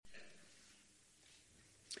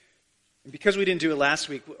And because we didn't do it last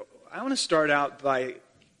week, I want to start out by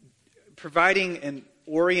providing an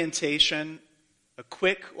orientation, a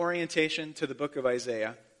quick orientation to the book of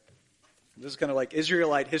Isaiah. This is kind of like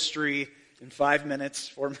Israelite history in 5 minutes,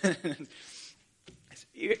 4 minutes.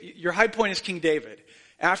 Your high point is King David.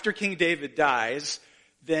 After King David dies,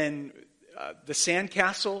 then the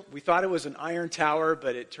sandcastle, we thought it was an iron tower,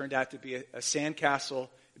 but it turned out to be a sandcastle.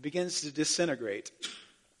 It begins to disintegrate.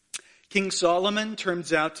 King Solomon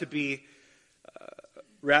turns out to be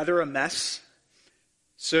rather a mess.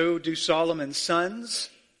 So do Solomon's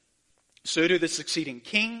sons. So do the succeeding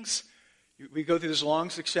kings. We go through this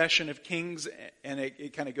long succession of kings, and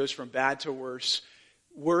it kind of goes from bad to worse.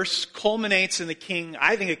 Worse culminates in the king,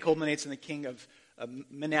 I think it culminates in the king of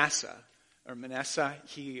Manasseh. Or Manasseh,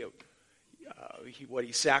 he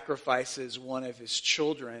sacrifices one of his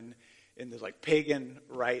children in the pagan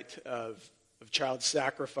rite of child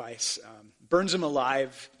sacrifice, burns him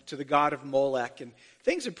alive to the god of Molech, and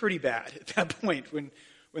things are pretty bad at that point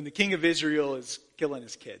when the king of Israel is killing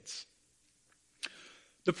his kids.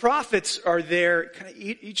 The prophets are there kind of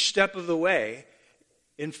each step of the way,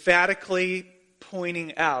 emphatically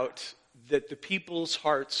pointing out that the people's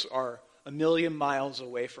hearts are a million miles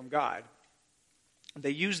away from God.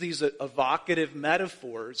 They use these evocative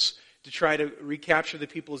metaphors to try to recapture the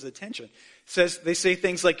people's attention. They say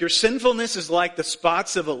things like, your sinfulness is like the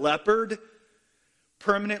spots of a leopard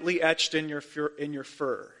permanently etched in your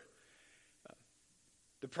fur.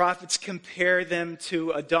 The prophets compare them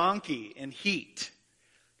to a donkey in heat,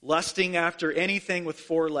 lusting after anything with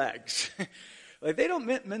 4 legs. They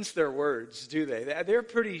don't mince their words, do they?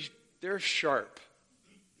 They're sharp.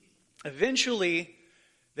 Eventually,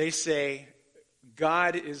 they say,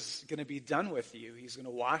 God is going to be done with you. He's going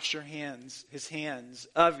to wash his hands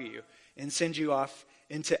of you and send you off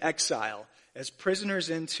into exile as prisoners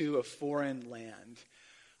into a foreign land.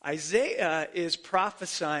 Isaiah is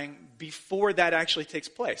prophesying before that actually takes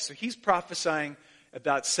place. So he's prophesying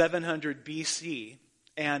about 700 BC,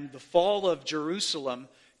 and the fall of Jerusalem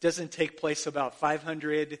doesn't take place about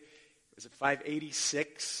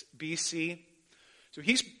 586 BC. So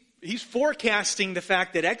he's forecasting the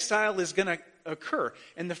fact that exile is going to occur.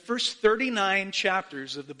 And the first 39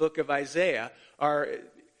 chapters of the book of Isaiah are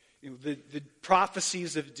the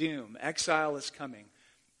prophecies of doom. Exile is coming.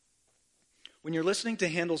 When you're listening to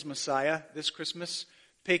Handel's Messiah this Christmas,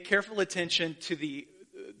 pay careful attention to the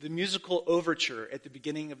musical overture at the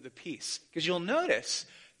beginning of the piece. Because you'll notice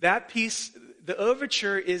that piece, the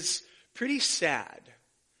overture is pretty sad.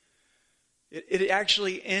 It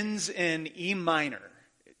actually ends in E minor.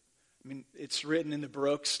 It's written in the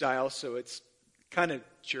Baroque style, so it's kind of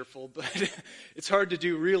cheerful, but it's hard to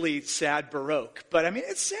do really sad Baroque. But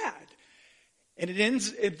it's sad. And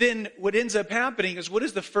then what ends up happening is, what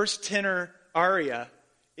is the first tenor aria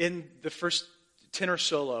in the first tenor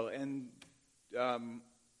solo in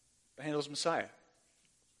Handel's Messiah?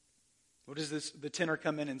 What does the tenor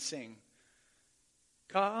come in and sing?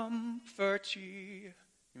 Comfort ye.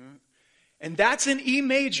 And that's in E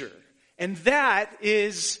major. And that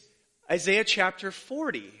is Isaiah chapter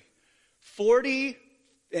 40. 40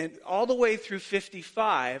 and all the way through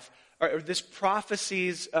 55 are this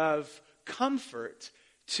prophecies of comfort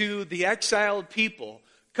to the exiled people.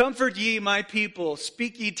 Comfort ye, my people.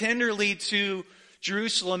 Speak ye tenderly to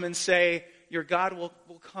Jerusalem and say, your God will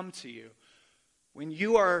come to you. When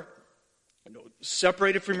you are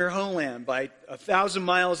separated from your homeland by 1,000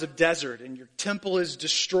 miles of desert, and your temple is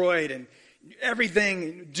destroyed, and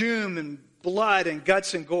everything, doom and blood and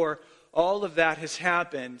guts and gore, all of that has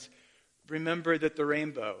happened. Remember that the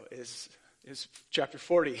rainbow is chapter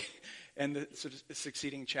 40 and the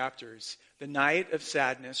succeeding chapters. The night of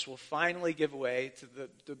sadness will finally give way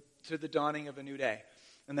to the dawning of a new day.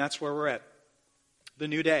 And that's where we're at. The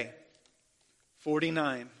new day.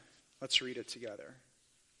 49. Let's read it together.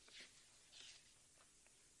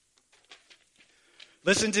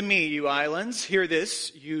 Listen to me, you islands. Hear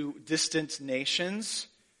this, you distant nations.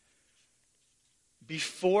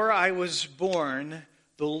 Before I was born,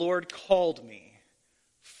 the Lord called me.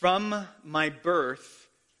 From my birth,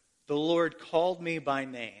 the Lord called me by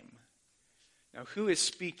name. Now, who is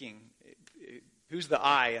speaking? Who's the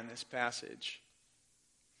I in this passage?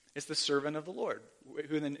 It's the servant of the Lord.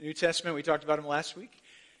 Who in the New Testament, we talked about him last week.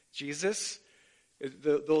 Jesus,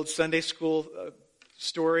 the old Sunday school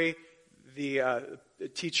story. The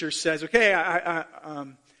teacher says, okay, I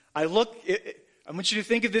want you to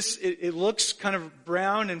think of this. It looks kind of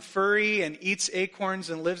brown and furry and eats acorns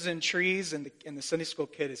and lives in trees. And the Sunday school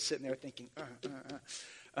kid is sitting there thinking,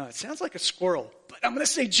 it sounds like a squirrel. But I'm going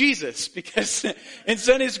to say Jesus, because in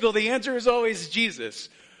Sunday school the answer is always Jesus.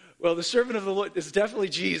 Well, the servant of the Lord is definitely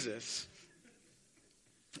Jesus.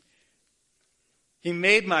 He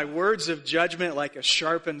made my words of judgment like a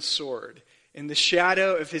sharpened sword. In the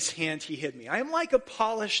shadow of his hand he hid me. I am like a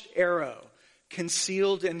polished arrow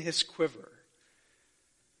concealed in his quiver.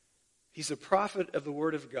 He's a prophet of the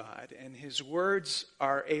word of God, and his words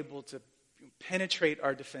are able to penetrate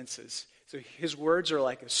our defenses. So his words are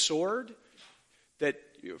like a sword that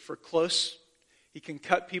he can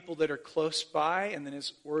cut people that are close by, and then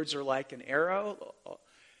his words are like an arrow.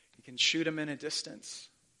 He can shoot them in a distance.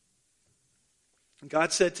 And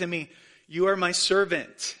God said to me, "You are my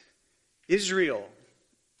servant, Israel."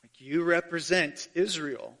 Like you represent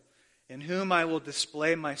Israel, in whom I will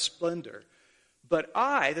display my splendor. But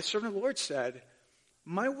I, the servant of the Lord, said,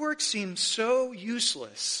 "My work seems so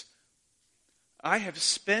useless. I have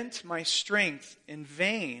spent my strength in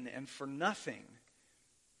vain and for nothing."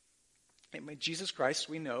 And Jesus Christ,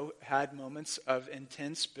 we know, had moments of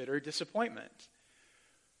intense, bitter disappointment.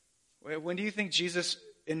 When do you think Jesus,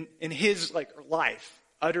 in his life,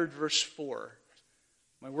 uttered verse 4?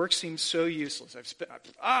 My work seems so useless.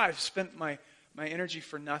 I've spent my energy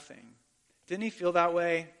for nothing. Didn't he feel that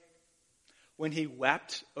way when he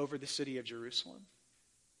wept over the city of Jerusalem?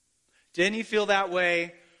 Didn't he feel that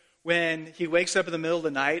way when he wakes up in the middle of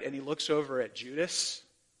the night and he looks over at Judas,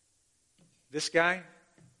 this guy?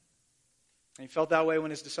 And he felt that way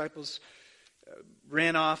when his disciples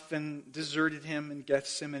ran off and deserted him in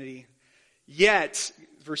Gethsemane. Yet,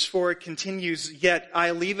 verse 4 continues, "Yet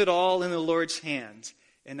I leave it all in the Lord's hand,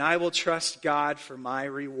 and I will trust God for my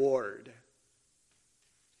reward."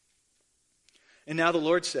 And now the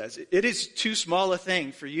Lord says, "It is too small a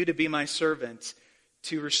thing for you to be my servant,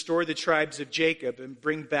 to restore the tribes of Jacob and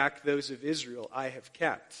bring back those of Israel I have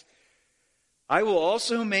kept. I will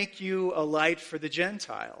also make you a light for the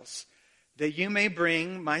Gentiles, that you may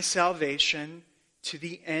bring my salvation to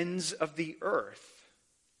the ends of the earth."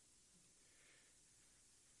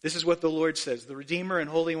 This is what the Lord says, the Redeemer and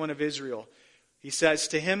Holy One of Israel. He says,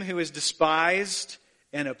 "To him who is despised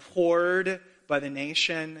and abhorred by the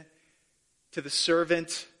nation, to the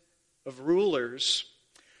servant of rulers,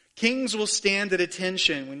 kings will stand at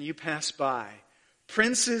attention when you pass by.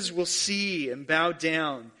 Princes will see and bow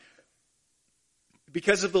down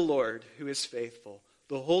because of the Lord who is faithful,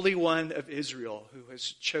 the Holy One of Israel who has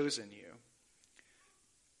chosen you."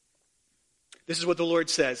 This is what the Lord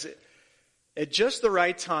says. "At just the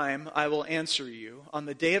right time, I will answer you. On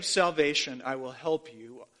the day of salvation, I will help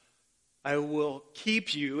you. I will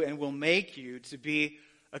keep you and will make you to be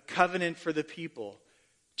a covenant for the people,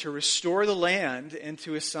 to restore the land and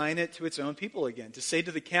to assign it to its own people again, to say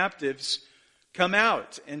to the captives, 'Come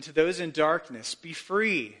out,' and to those in darkness, 'Be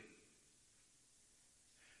free.'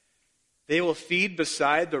 They will feed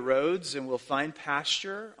beside the roads and will find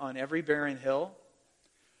pasture on every barren hill.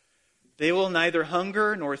 They will neither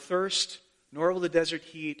hunger nor thirst, nor will the desert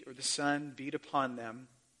heat or the sun beat upon them.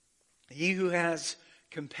 He who has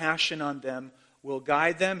compassion on them will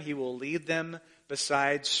guide them. He will lead them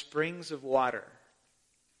beside springs of water.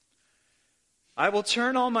 I will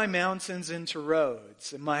turn all my mountains into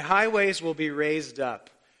roads, and my highways will be raised up.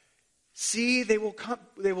 See, they will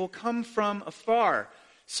come from afar,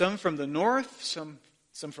 some from the north, some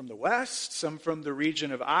from the west, some from the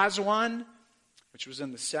region of Aswan, which was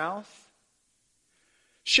in the south.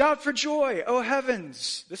 Shout for joy, O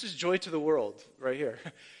heavens." This is joy to the world right here.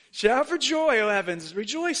 "Shout for joy, O heavens.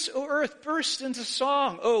 Rejoice, O earth. Burst into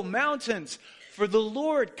song, O mountains. For the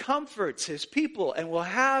Lord comforts his people and will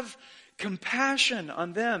have compassion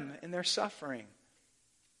on them in their suffering."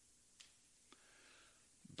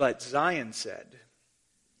 But Zion said,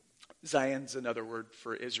 Zion's another word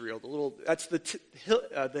for Israel. That's the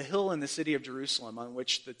hill in the city of Jerusalem on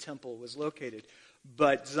which the temple was located.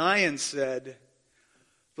 But Zion said,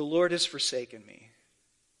 "The Lord has forsaken me.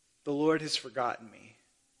 The Lord has forgotten me."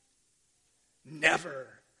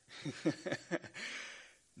 Never.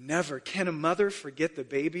 Never. Can a mother forget the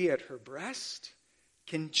baby at her breast?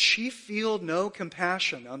 Can she feel no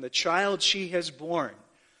compassion on the child she has born?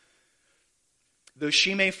 Though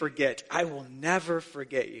she may forget, I will never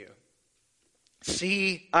forget you.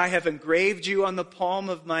 See, I have engraved you on the palms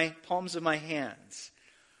of my hands.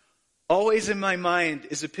 Always in my mind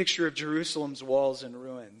is a picture of Jerusalem's walls and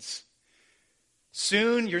ruins.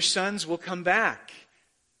 Soon your sons will come back,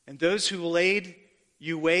 and those who laid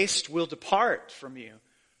you waste will depart from you.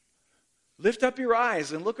 Lift up your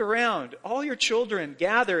eyes and look around. All your children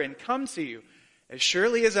gather and come to you. As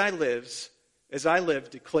surely as I live,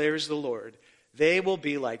 declares the Lord, they will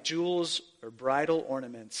be like jewels or bridal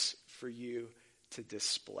ornaments for you to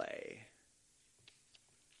display.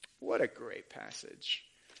 What a great passage.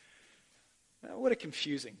 What a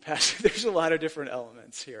confusing passage. There's a lot of different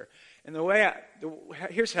elements here. And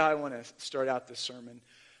here's how I want to start out this sermon.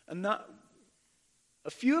 A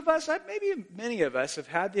few of us, maybe many of us, have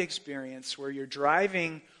had the experience where you're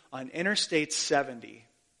driving on Interstate 70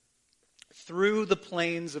 through the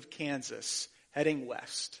plains of Kansas, heading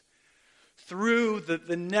west, through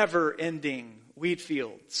the never-ending wheat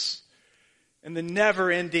fields and the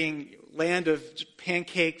never-ending land of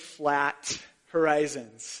pancake flat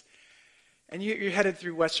horizons. And you're headed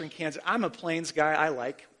through western Kansas. I'm a plains guy. I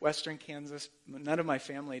like western Kansas. None of my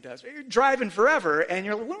family does. But you're driving forever, and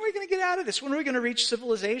you're like, when are we going to get out of this? When are we going to reach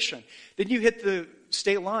civilization? Then you hit the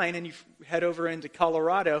state line, and you head over into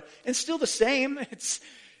Colorado, and still the same. It's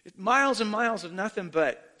miles and miles of nothing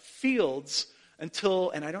but fields until,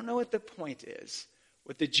 and I don't know what the point is,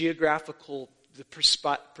 what the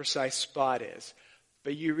precise spot is.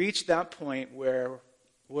 But you reach that point where,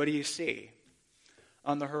 what do you see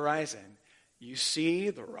on the horizon? You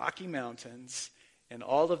see the Rocky Mountains and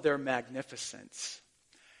all of their magnificence.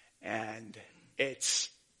 And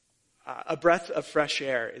it's a breath of fresh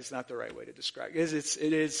air is not the right way to describe it.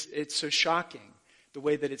 It's so shocking the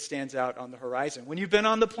way that it stands out on the horizon. When you've been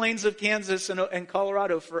on the plains of Kansas and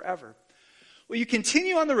Colorado forever. Well, you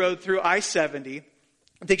continue on the road through I-70.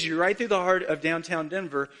 It takes you right through the heart of downtown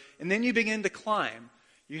Denver. And then you begin to climb.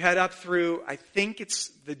 You head up through, I think it's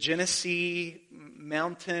the Genesee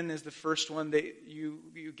Mountain is the first one that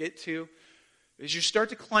you get to. As you start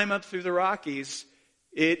to climb up through the Rockies,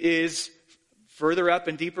 it is further up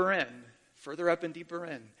and deeper in.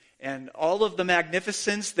 And all of the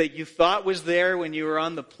magnificence that you thought was there when you were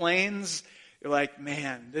on the plains, you're like,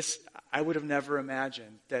 man, I would have never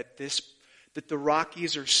imagined that the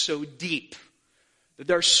Rockies are so deep, that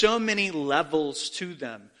there are so many levels to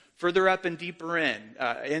them. Further up and deeper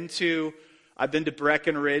I've been to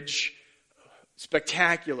Breckenridge,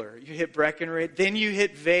 spectacular. You hit Breckenridge, then you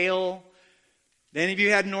hit Vail, then if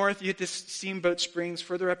you head north, you hit the Steamboat Springs,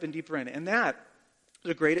 further up and deeper in. And that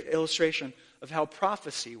is a great illustration of how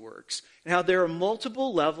prophecy works, and how there are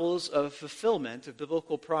multiple levels of fulfillment of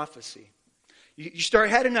biblical prophecy. You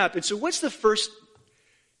start heading up, and so what's the first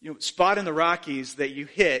spot in the Rockies that you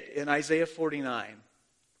hit in Isaiah 49?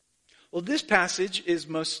 Well, this passage is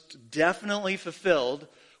most definitely fulfilled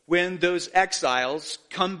when those exiles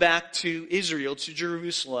come back to Israel, to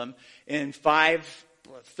Jerusalem, in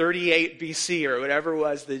 538 BC, or whatever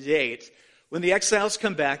was the date. When the exiles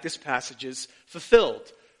come back, this passage is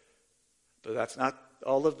fulfilled. But that's not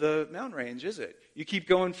all of the mountain range, is it? You keep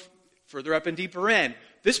going further up and deeper in.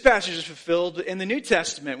 This passage is fulfilled in the New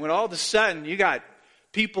Testament, when all of a sudden you got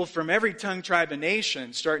people from every tongue, tribe, and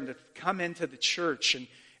nation starting to come into the church,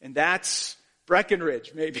 and that's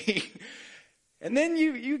Breckenridge, maybe. And then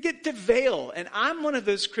you get to Vail. And I'm one of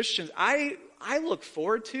those Christians. I look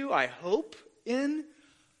forward to, I hope, in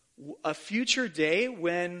a future day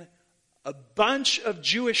when a bunch of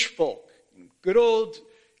Jewish folk, good old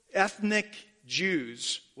ethnic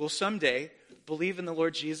Jews, will someday believe in the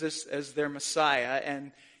Lord Jesus as their Messiah.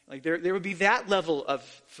 And there would be that level of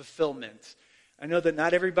fulfillment. I know that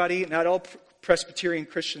not all Presbyterian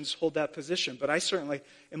Christians hold that position, but I certainly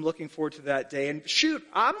am looking forward to that day. And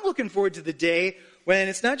I'm looking forward to the day when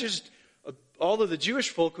it's not just all of the Jewish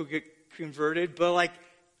folk who get converted, but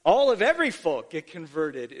all of every folk get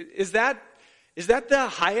converted. Is that the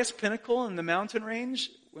highest pinnacle in the mountain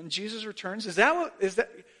range when Jesus returns?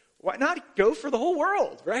 Why not go for the whole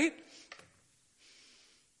world, right?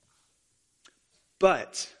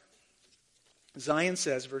 But Zion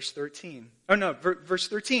says, verse 13. Oh no, verse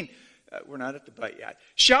 13. We're not at the but yet.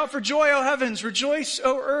 Shout for joy, O heavens. Rejoice,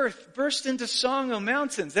 O earth. Burst into song, O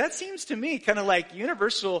mountains. That seems to me kind of like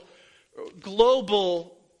universal,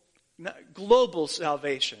 global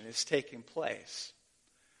salvation is taking place.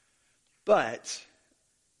 But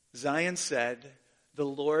Zion said, the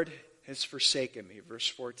Lord has forsaken me. Verse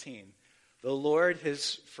 14. The Lord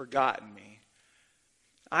has forgotten me.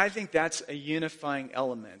 I think that's a unifying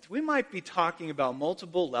element. We might be talking about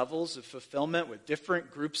multiple levels of fulfillment with different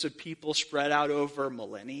groups of people spread out over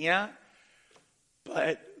millennia.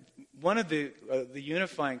 But one of the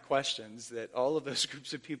unifying questions that all of those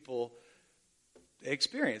groups of people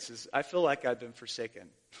experience is, I feel like I've been forsaken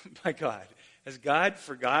by God. Has God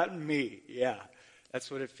forgotten me? Yeah, that's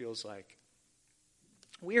what it feels like.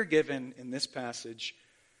 We are given in this passage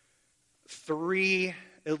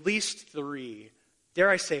at least three, dare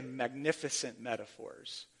I say, magnificent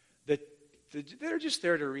metaphors that are just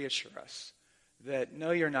there to reassure us that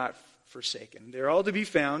no, you're not forsaken. They're all to be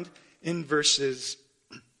found in verses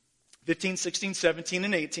 15, 16, 17,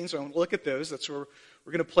 and 18. So I'm going to look at those. That's where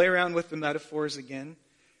we're going to play around with the metaphors again.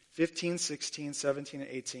 15, 16, 17, and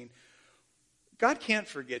 18. God can't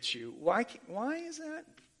forget you. Why is that?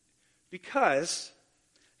 Because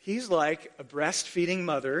he's like a breastfeeding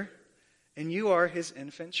mother, and you are his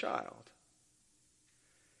infant child.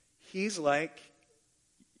 He's like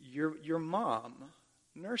your mom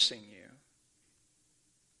nursing you.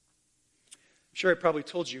 I'm sure I probably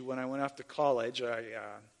told you when I went off to college,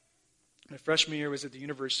 my freshman year was at the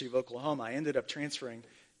University of Oklahoma. I ended up transferring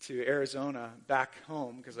to Arizona back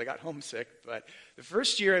home because I got homesick. But the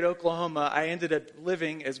first year at Oklahoma, I ended up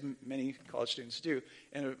living, as many college students do,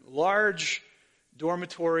 in a large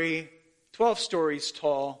dormitory, 12 stories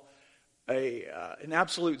tall, an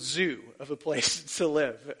absolute zoo of a place to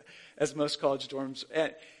live, as most college dorms.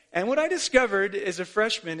 And what I discovered as a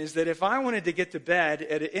freshman is that if I wanted to get to bed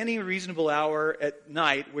at any reasonable hour at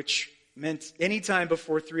night, which meant any time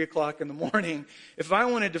before 3 o'clock in the morning, if I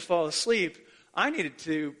wanted to fall asleep, I needed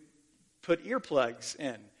to put earplugs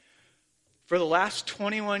in. For the last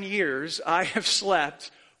 21 years, I have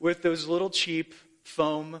slept with those little cheap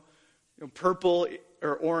foam, purple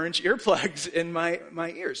or orange earplugs in my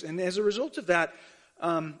ears. And as a result of that,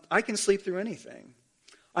 I can sleep through anything.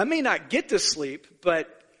 I may not get to sleep,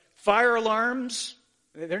 but fire alarms,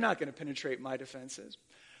 they're not going to penetrate my defenses.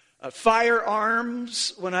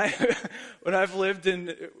 Firearms, when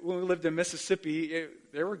we lived in Mississippi,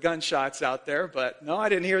 there were gunshots out there, but no, I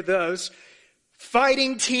didn't hear those.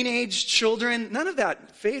 Fighting teenage children, none of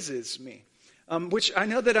that phases me. Which I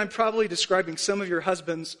know that I'm probably describing some of your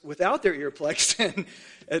husbands without their earplugs in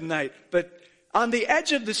at night. But on the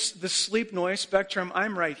edge of the sleep noise spectrum,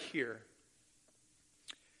 I'm right here.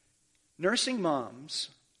 Nursing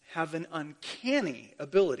moms have an uncanny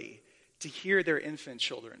ability to hear their infant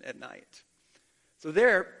children at night. So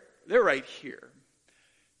they're right here.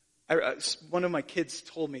 One of my kids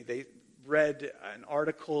told me they read an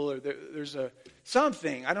article, or there's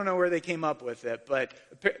something, I don't know where they came up with it, but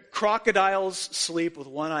crocodiles sleep with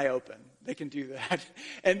one eye open. They can do that.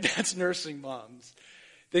 And that's nursing moms.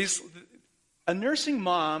 A nursing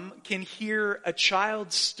mom can hear a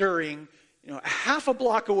child stirring, half a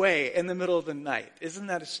block away in the middle of the night. Isn't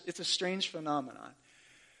that it's a strange phenomenon.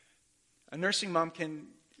 A nursing mom can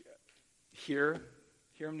hear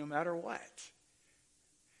him no matter what.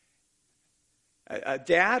 A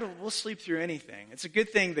dad will sleep through anything. It's a good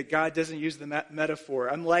thing that God doesn't use the metaphor.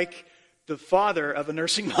 I'm like the father of a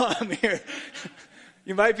nursing mom here.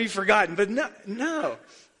 You might be forgotten, but no.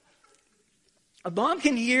 A mom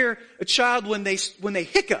can hear a child when they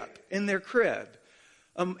hiccup in their crib.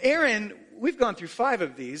 Aaron, we've gone through 5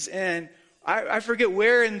 of these, and I forget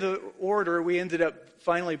where in the order we ended up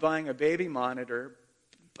finally buying a baby monitor,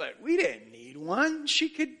 but we didn't need one. She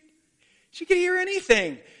could hear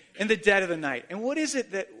anything in the dead of the night. And what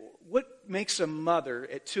makes a mother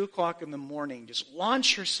at 2 o'clock in the morning just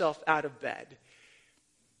launch herself out of bed?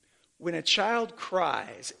 When a child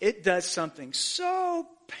cries, it does something so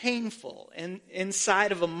painful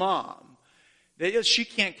inside of a mom that she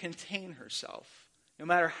can't contain herself, no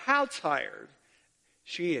matter how tired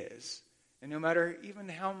she is, and no matter even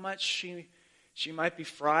how much she might be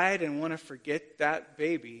fried and want to forget that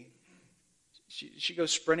baby. She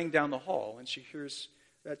goes sprinting down the hall and she hears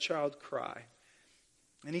that child cry.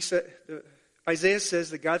 And Isaiah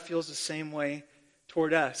says that God feels the same way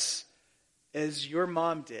toward us as your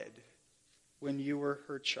mom did when you were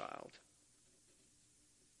her child.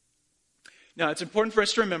 Now, it's important for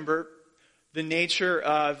us to remember the nature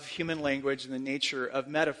of human language and the nature of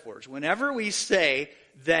metaphors. Whenever we say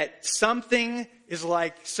that something is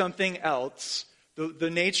like something else,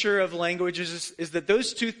 the nature of language is that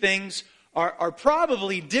those two things are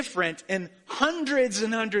probably different in hundreds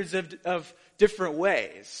and hundreds of different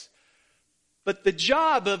ways. But the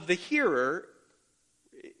job of the hearer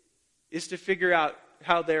is to figure out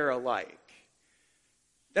how they're alike.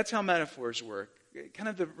 That's how metaphors work. Kind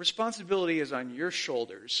of the responsibility is on your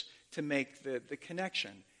shoulders to make the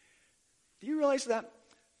connection. Do you realize that?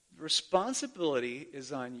 The responsibility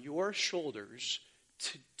is on your shoulders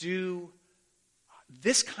to do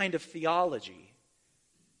this kind of theology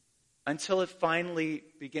until it finally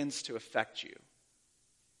begins to affect you.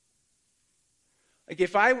 Like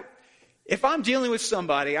if I'm dealing with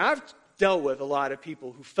somebody, I've dealt with a lot of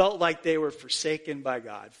people who felt like they were forsaken by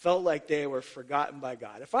God, felt like they were forgotten by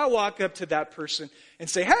God. If I walk up to that person and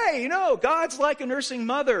say, hey, God's like a nursing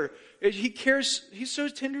mother. He cares, he's so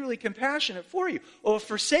tenderly compassionate for you. Well, a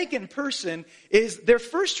forsaken person is their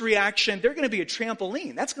first reaction, they're going to be a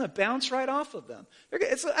trampoline. That's going to bounce right off of them.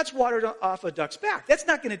 That's water off a duck's back. That's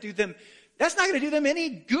not going to do them any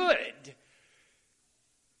good.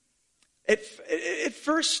 At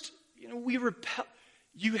first, we repel.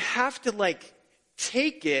 You have to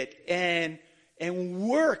take it and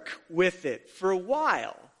work with it for a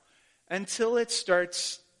while until it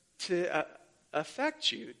starts to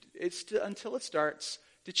affect you. Until it starts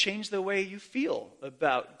to change the way you feel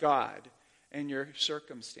about God and your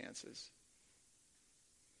circumstances.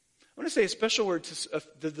 I want to say a special word to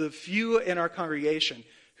the few in our congregation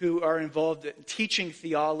who are involved in teaching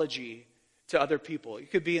theology to other people.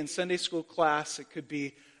 It could be in Sunday school class. It could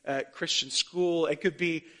be at Christian school. It could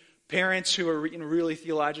be parents who are really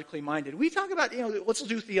theologically minded. We talk about, let's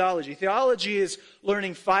do theology. Theology is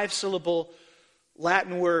learning 5-syllable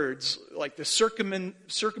Latin words like the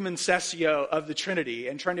circumcessio of the Trinity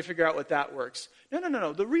and trying to figure out what that works.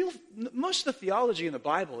 No. Most of the theology in the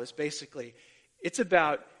Bible is basically, it's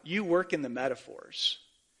about you work in the metaphors.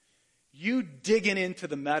 You digging into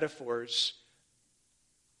the metaphors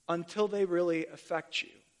until they really affect you.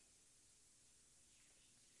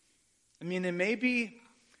 I mean, and maybe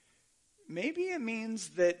it means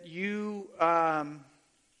that you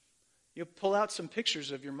pull out some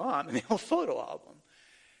pictures of your mom in the old photo album.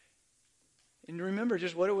 And remember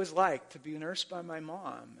just what it was like to be nursed by my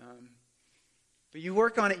mom. But you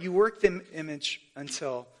work on it, you work the image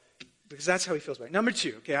because that's how he feels about it. Number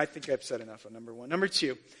 2, okay, I think I've said enough on number 1. Number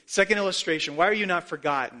 2, second illustration, why are you not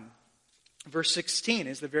forgotten? Verse 16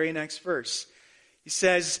 is the very next verse. He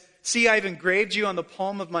says, see, I've engraved you on the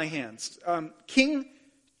palm of my hands. King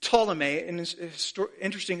Ptolemy, in an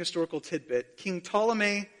interesting historical tidbit, King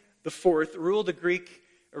Ptolemy IV ruled a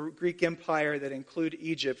Greek empire that included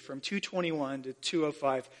Egypt from 221 to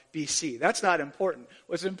 205 BC. That's not important.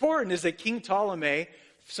 What's important is that King Ptolemy,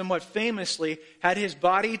 somewhat famously, had his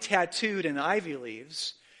body tattooed in ivy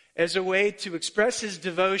leaves as a way to express his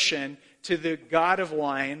devotion to the god of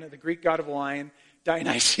wine, the Greek god of wine,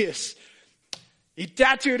 Dionysius. He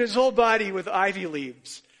tattooed his whole body with ivy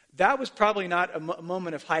leaves. That was probably not a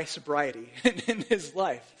moment of high sobriety in his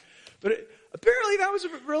life. But apparently that was a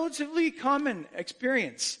relatively common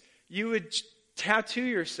experience. You would tattoo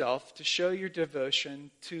yourself to show your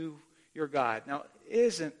devotion to your God. Now,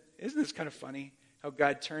 isn't this kind of funny how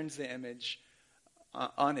God turns the image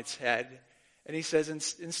on its head? And he says,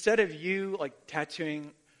 instead of you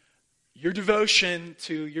tattooing your devotion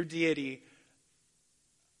to your deity,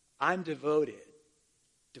 I'm devoted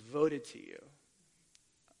to you.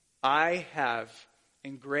 I have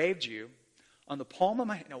engraved you on the palm of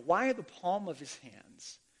my hand. Now, why the palm of his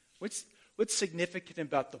hands? What's significant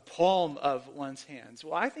about the palm of one's hands?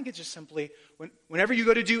 Well, I think it's just simply, whenever you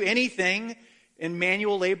go to do anything in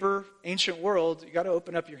manual labor, ancient world, you got to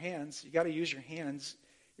open up your hands. You got to use your hands.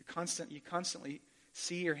 You constantly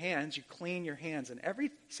see your hands. You clean your hands. And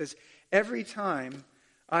he says, every time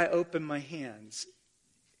I open my hands,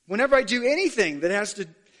 whenever I do anything that has to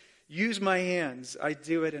use my hands, I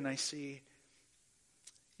do it and I see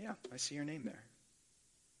your name there.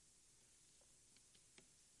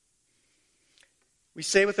 We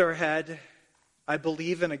say with our head, I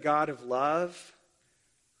believe in a God of love.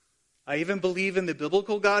 I even believe in the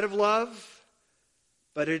biblical God of love,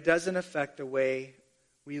 but it doesn't affect the way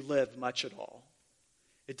we live much at all.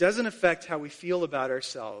 It doesn't affect how we feel about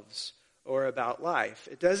ourselves or about life.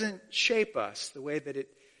 It doesn't shape us the way that it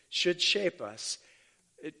should shape us.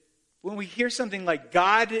 When we hear something like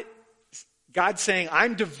God saying,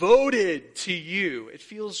 I'm devoted to you, it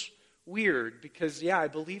feels weird because, I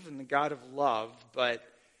believe in the God of love, but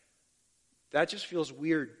that just feels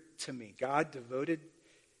weird to me. God devoted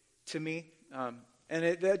to me.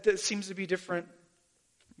 And that seems to be different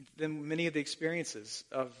than many of the experiences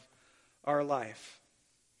of our life.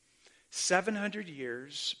 700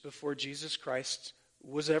 years before Jesus Christ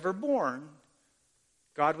was ever born,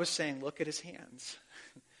 God was saying, look at his hands.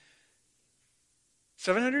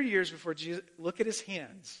 700 years before Jesus, look at his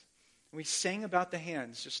hands. And we sang about the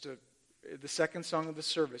hands, the second song of the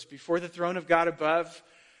service. Before the throne of God above,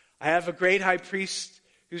 I have a great high priest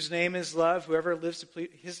whose name is love. Whoever lives to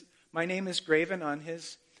please, my name is graven on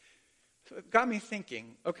his. So it got me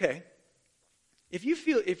thinking, okay, if you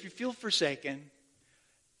feel forsaken,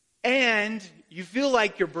 and you feel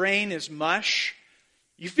like your brain is mush,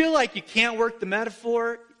 you feel like you can't work the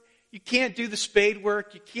metaphor, you can't do the spade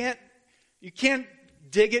work, you can't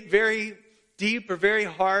dig it very deep or very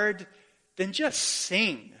hard, then just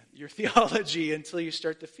sing your theology until you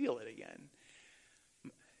start to feel it again.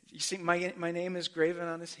 You sing, my name is graven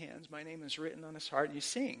on his hands, my name is written on his heart, and you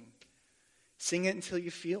sing. Sing it until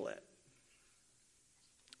you feel it.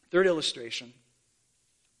 Third illustration.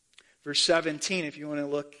 Verse 17, if you want to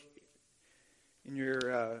look in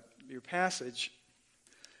your passage.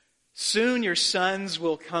 Soon your sons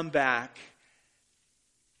will come back.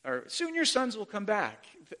 Or soon your sons will come back.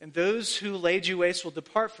 And those who laid you waste will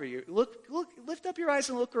depart for you. Lift up your eyes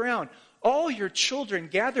and look around. all your children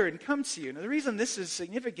gather and come to you. Now, the reason this is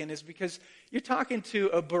significant is because you're talking to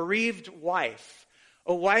a bereaved wife.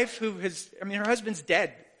 A wife who her husband's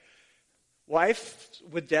dead. Wives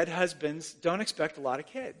with dead husbands don't expect a lot of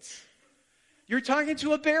kids. You're talking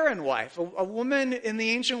to a barren wife, a woman in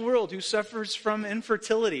the ancient world who suffers from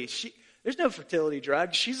infertility. There's no fertility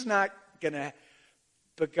drug. She's not going to...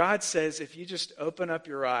 But God says, if you just open up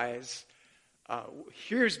your eyes,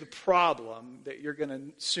 here's the problem that you're going to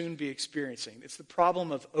soon be experiencing. It's the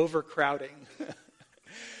problem of overcrowding.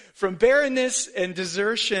 From barrenness and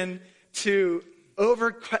desertion to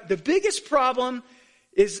the biggest problem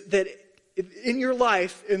is that in your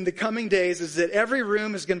life in the coming days is that every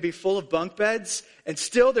room is going to be full of bunk beds, and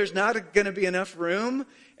still there's not going to be enough room.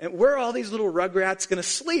 And where are all these little rugrats going to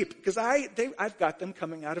sleep? Because I've got them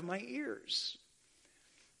coming out of my ears.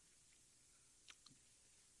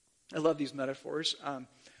 I love these metaphors.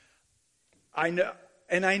 I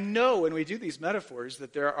know when we do these metaphors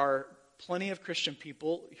that there are plenty of Christian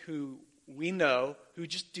people who we know who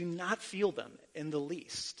just do not feel them in the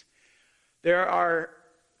least. There are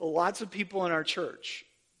lots of people in our church,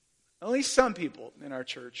 at least some people in our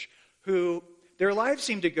church, who their lives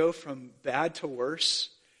seem to go from bad to worse.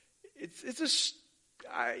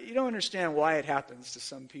 You don't understand why it happens to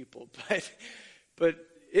some people, but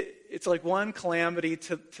it's like one calamity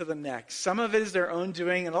to the next. Some of it is their own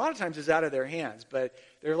doing, and a lot of times it's out of their hands. But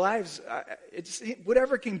their lives,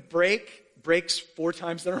 whatever can breaks 4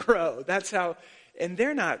 times in a row. That's how, and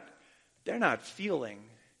they're not feeling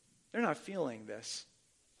this.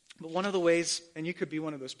 But one of the ways, and you could be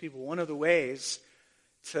one of those people, one of the ways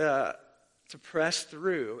to press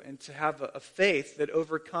through and to have a faith that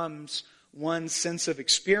overcomes one's sense of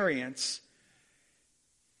experience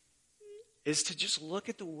is to just look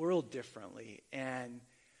at the world differently. And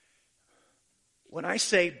when I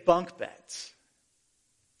say bunk beds,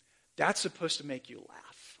 that's supposed to make you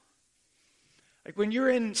laugh. Like when you're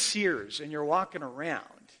in Sears and you're walking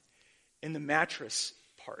around in the mattress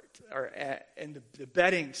part or in the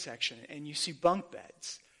bedding section and you see bunk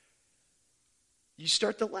beds, you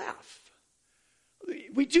start to laugh.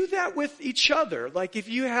 We do that with each other. Like if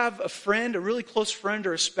you have a friend, a really close friend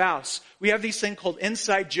or a spouse, we have these things called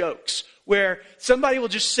inside jokes where somebody will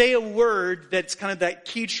just say a word that's kind of that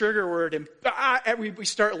key trigger word and we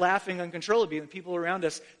start laughing uncontrollably. And the people around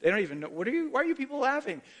us, they don't even know, why are you people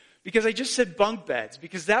laughing? Because I just said bunk beds,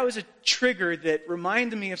 because that was a trigger that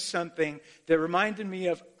reminded me of something, that reminded me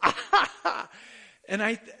of, and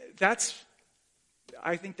I think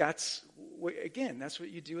that's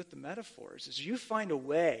what you do with the metaphors, is you find a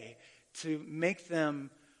way to make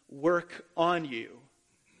them work on you.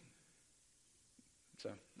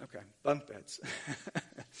 So, okay, bunk beds.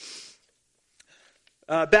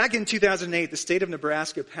 Back in 2008, the state of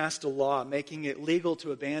Nebraska passed a law making it legal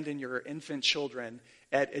to abandon your infant children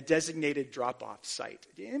at a designated drop-off site.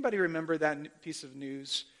 Do anybody remember that piece of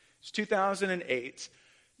news? It was 2008.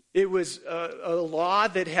 It was a law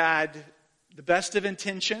that had the best of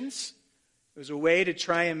intentions. It was a way to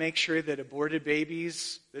try and make sure that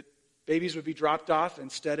babies would be dropped off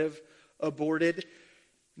instead of aborted.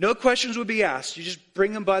 No questions would be asked. You just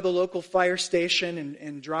bring them by the local fire station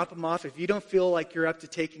and drop them off. If you don't feel like you're up to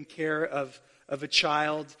taking care of a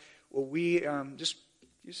child, well, we just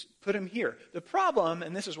put them here. The problem,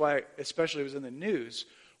 and this is why especially it was in the news,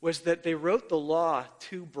 was that they wrote the law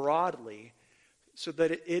too broadly so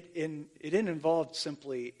that it didn't involve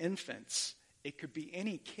simply infants. It could be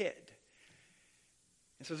any kid.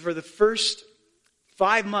 And so for the first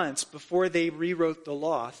 5 months before they rewrote the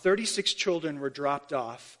law, 36 children were dropped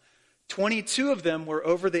off. 22 of them were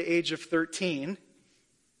over the age of 13.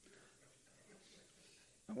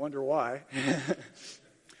 I wonder why.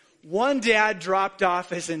 One dad dropped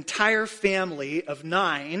off his entire family of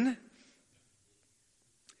 9,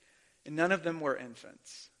 and none of them were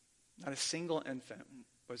infants. Not a single infant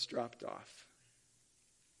was dropped off.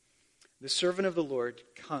 The servant of the Lord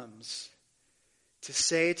comes to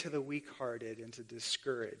say to the weak-hearted and to the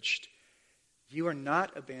discouraged, you are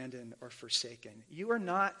not abandoned or forsaken. You are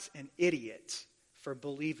not an idiot for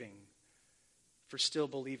still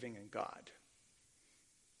believing in God.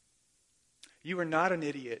 You are not an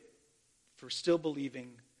idiot for still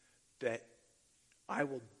believing that I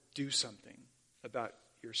will do something about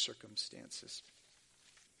your circumstances.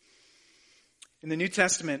 In the New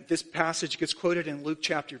Testament, this passage gets quoted in Luke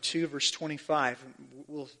chapter 2, verse 25.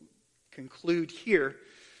 We'll conclude here.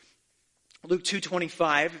 Luke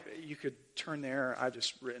 2:25, you could turn there. I've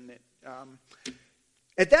just written it.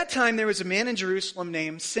 At that time, there was a man in Jerusalem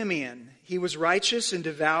named Simeon. He was righteous and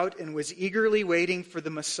devout and was eagerly waiting for the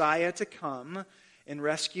Messiah to come and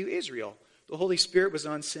rescue Israel. the Holy Spirit was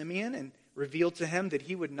on Simeon and revealed to him that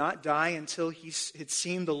he would not die until he had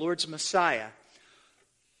seen the Lord's Messiah.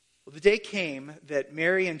 Well, the day came that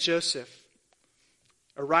Mary and Joseph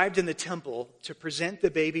arrived in the temple to present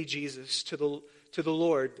the baby Jesus to the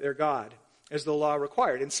Lord, their God, as the law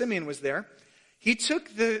required. And Simeon was there. He took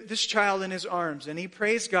this child in his arms and he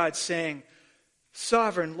praised God, saying,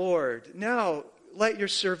 "Sovereign Lord, now let your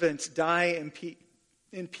servant die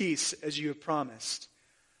in peace as you have promised.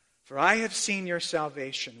 For I have seen your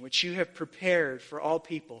salvation, which you have prepared for all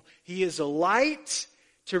people. He is a light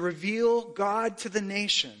to reveal God to the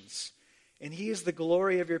nations, and he is the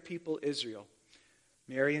glory of your people Israel."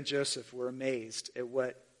 Mary and Joseph were amazed at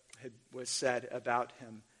what was said about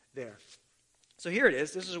him there. So here it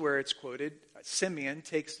is. This is where it's quoted. Simeon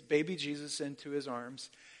takes baby Jesus into his arms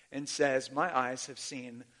and says, "My eyes have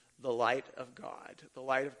seen the light of God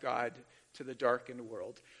to the darkened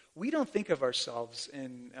world." We don't think of ourselves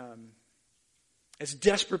as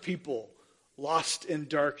desperate people lost in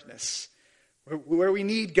darkness, where we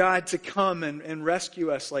need God to come and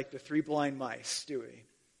rescue us like the three blind mice, do we?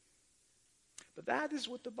 But that is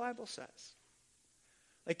what the Bible says.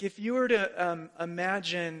 Like if you were to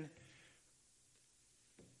imagine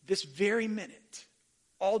this very minute,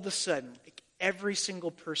 all of a sudden, like every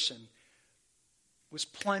single person was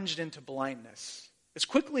plunged into blindness. As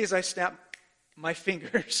quickly as I snap my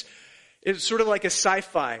fingers, it's sort of like a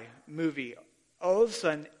sci-fi movie. All of a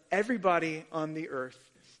sudden, everybody on the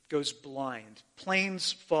earth goes blind.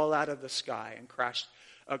 Planes fall out of the sky and crash.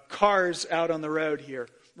 Cars out on the road here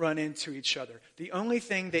run into each other. The only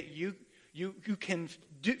thing that you can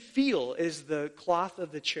feel is the cloth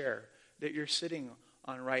of the chair that you're sitting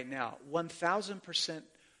on right now. 1,000%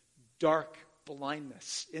 dark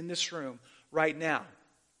blindness in this room right now.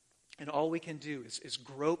 And all we can do is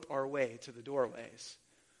grope our way to the doorways.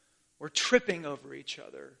 We're tripping over each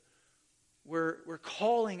other. We're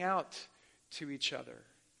calling out to each other.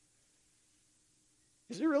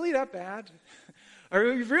 Is it really that bad? Are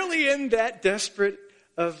we really in that desperate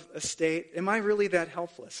of a state? Am I really that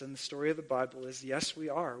helpless? And the story of the Bible is, yes, we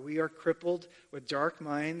are. We are crippled with dark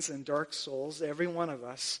minds and dark souls, every one of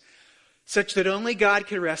us, such that only God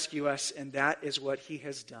can rescue us, and that is what he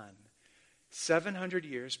has done. 700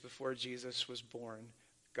 years before Jesus was born,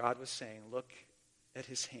 God was saying, "Look at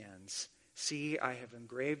his hands. See, I have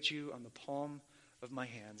engraved you on the palm of my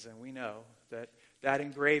hands." And we know that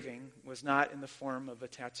engraving was not in the form of a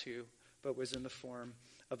tattoo, but was in the form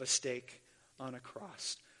of a stake on a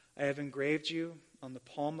cross. I have engraved you on the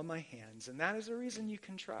palm of my hands. And that is the reason you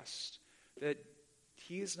can trust that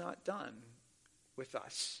he is not done with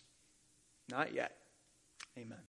us. Not yet. Amen.